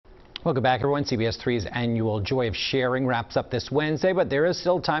Welcome back, everyone. CBS3's annual Joy of Sharing wraps up this Wednesday, but there is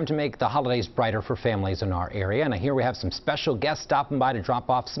still time to make the holidays brighter for families in our area. And here we have some special guests stopping by to drop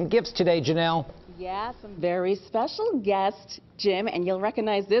off some gifts today, Janelle. Yeah, some very special guests, Jim, and you'll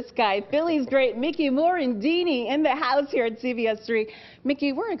recognize this guy, Phillies great Mickey Morandini, in the house here at CBS3.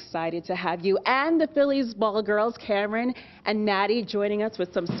 Mickey, we're excited to have you and the Phillies ball girls, Cameron and Natty, joining us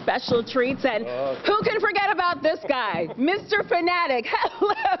with some special treats. And who can forget about this guy, Mr. Phanatic?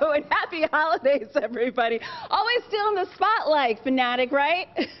 Hello and happy holidays, everybody. Always still in the spotlight, Phanatic, right?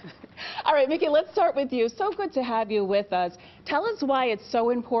 All right, Mickey, let's start with you. So good to have you with us. Tell us why it's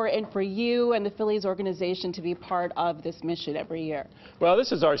so important for you and the Phillies organization to be part of this mission every year. Well,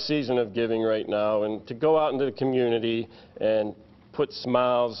 this is our season of giving right now, and to go out into the community and put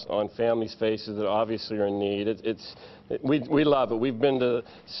smiles on families' faces that obviously are in need. We love it. We've been to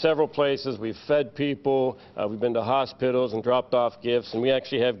several places. We've fed people. We've been to hospitals and dropped off gifts, and we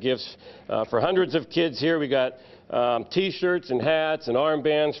actually have gifts for hundreds of kids here. We got T-shirts and hats and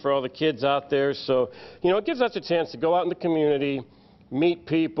armbands for all the kids out there. So, it gives us a chance to go out in the community, meet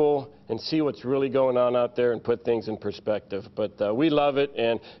people, and see what's really going on out there and put things in perspective. But we love it,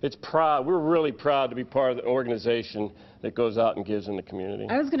 and we're really proud to be part of the organization that goes out and gives in the community.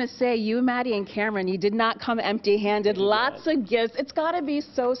 I was going to say, you, Maddie, and Cameron, you did not come empty-handed. Lots of gifts. It's got to be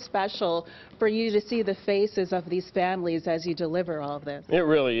so special for you to see the faces of these families as you deliver all of this. It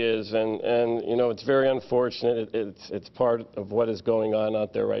really is, and it's very unfortunate. It's part of what is going on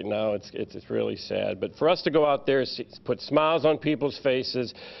out there right now. It's really sad. But for us to go out there, put smiles on people's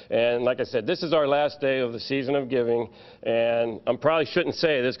faces, and like I said, this is our last day of the season of giving, and I probably shouldn't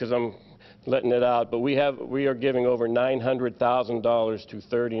say this because I'm letting it out, but we are giving over $900,000 to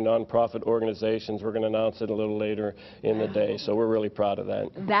 30 nonprofit organizations. We're going to announce it a little later in the day, so we're really proud of that.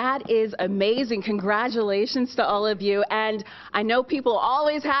 That is amazing. Congratulations to all of you. And I know people are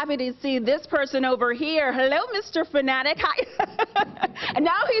always happy to see this person over here. Hello, Mr. Phanatic. Hi. And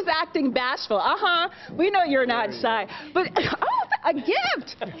now he's acting bashful. We know you're not shy. But a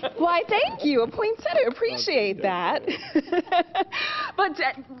gift. Why, thank you. A poinsettia. Appreciate that. But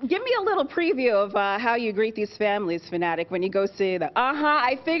give me a little preview of how you greet these families, Phanatic, when you go see them.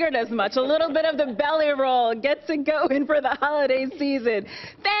 I figured as much. A little bit of the belly roll gets it going for the holiday season.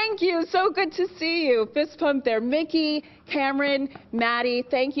 Thank you. So good to see you. Fist pump there. Mickey, Cameron, Maddie,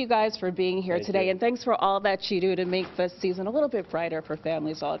 thank you guys for being here today. And thanks for all that you do to make this season a little bit brighter for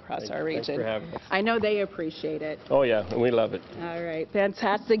families all across our region. Thanks for having us. I know they appreciate it. Oh, yeah, and we love it. All right,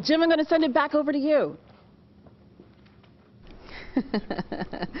 fantastic. Jim, I'm going to send it back over to you. You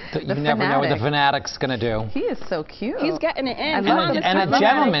never know what the Phanatic's going to do. He is so cute. He's getting it in. And a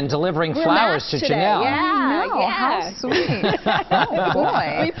gentleman delivering flowers to Janelle. Yeah, how sweet. Oh,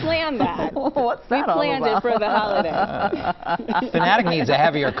 boy. We planned that. What's that all about? We planned it for the holiday. Phanatic needs a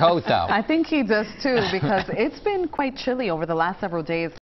heavier coat, though. I think he does, too, because it's been quite chilly over the last several days.